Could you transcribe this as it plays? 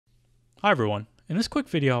Hi everyone. In this quick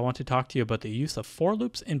video, I want to talk to you about the use of for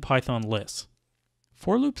loops in Python lists.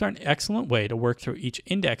 For loops are an excellent way to work through each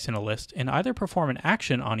index in a list and either perform an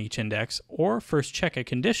action on each index or first check a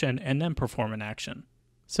condition and then perform an action.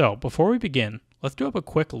 So before we begin, let's do up a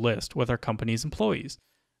quick list with our company's employees.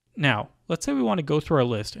 Now, let's say we want to go through our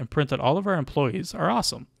list and print that all of our employees are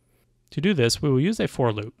awesome. To do this, we will use a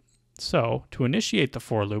for loop. So to initiate the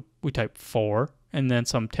for loop, we type for and then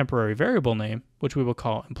some temporary variable name, which we will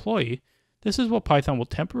call employee. This is what Python will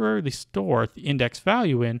temporarily store the index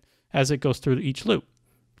value in as it goes through each loop.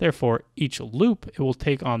 Therefore, each loop, it will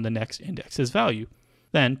take on the next index's value.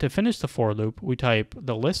 Then, to finish the for loop, we type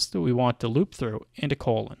the list that we want to loop through and a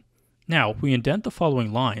colon. Now, we indent the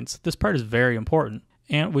following lines. This part is very important.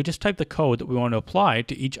 And we just type the code that we want to apply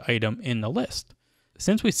to each item in the list.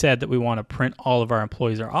 Since we said that we want to print all of our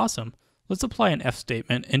employees are awesome, let's apply an if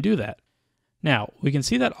statement and do that. Now, we can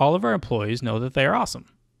see that all of our employees know that they are awesome.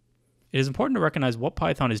 It is important to recognize what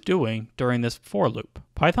Python is doing during this for loop.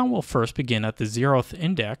 Python will first begin at the 0th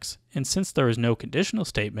index, and since there is no conditional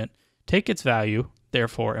statement, take its value,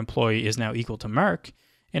 therefore employee is now equal to Mark,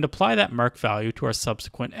 and apply that Mark value to our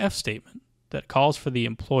subsequent if statement that calls for the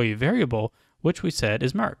employee variable, which we said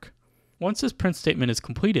is Mark. Once this print statement is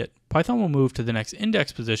completed, Python will move to the next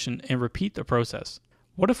index position and repeat the process.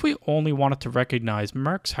 What if we only wanted to recognize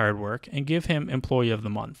Mark's hard work and give him Employee of the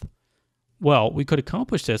Month? Well, we could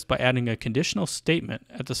accomplish this by adding a conditional statement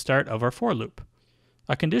at the start of our for loop.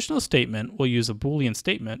 A conditional statement will use a Boolean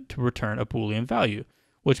statement to return a Boolean value,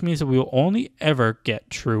 which means that we will only ever get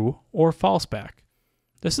true or false back.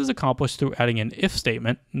 This is accomplished through adding an if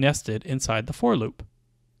statement nested inside the for loop.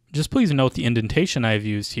 Just please note the indentation I have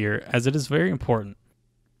used here, as it is very important.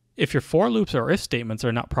 If your for loops or if statements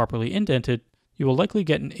are not properly indented, you will likely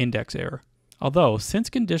get an index error. Although,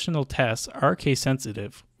 since conditional tests are case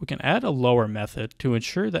sensitive, we can add a lower method to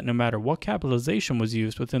ensure that no matter what capitalization was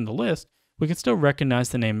used within the list, we can still recognize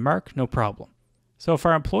the name Mark no problem. So if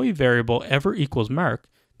our employee variable ever equals Mark,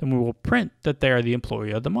 then we will print that they are the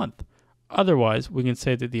employee of the month. Otherwise, we can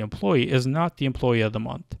say that the employee is not the employee of the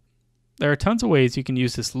month. There are tons of ways you can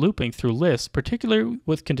use this looping through lists, particularly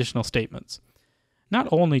with conditional statements. Not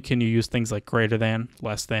only can you use things like greater than,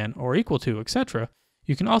 less than, or equal to, etc.,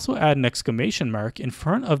 you can also add an exclamation mark in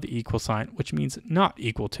front of the equal sign, which means not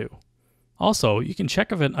equal to. Also, you can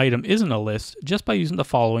check if an item isn't a list just by using the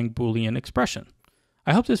following Boolean expression.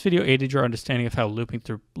 I hope this video aided your understanding of how looping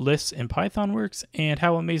through lists in Python works and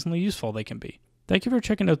how amazingly useful they can be. Thank you for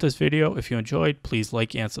checking out this video. If you enjoyed, please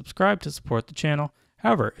like and subscribe to support the channel.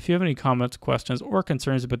 However, if you have any comments, questions, or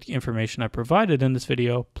concerns about the information I provided in this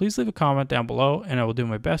video, please leave a comment down below and I will do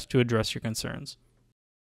my best to address your concerns.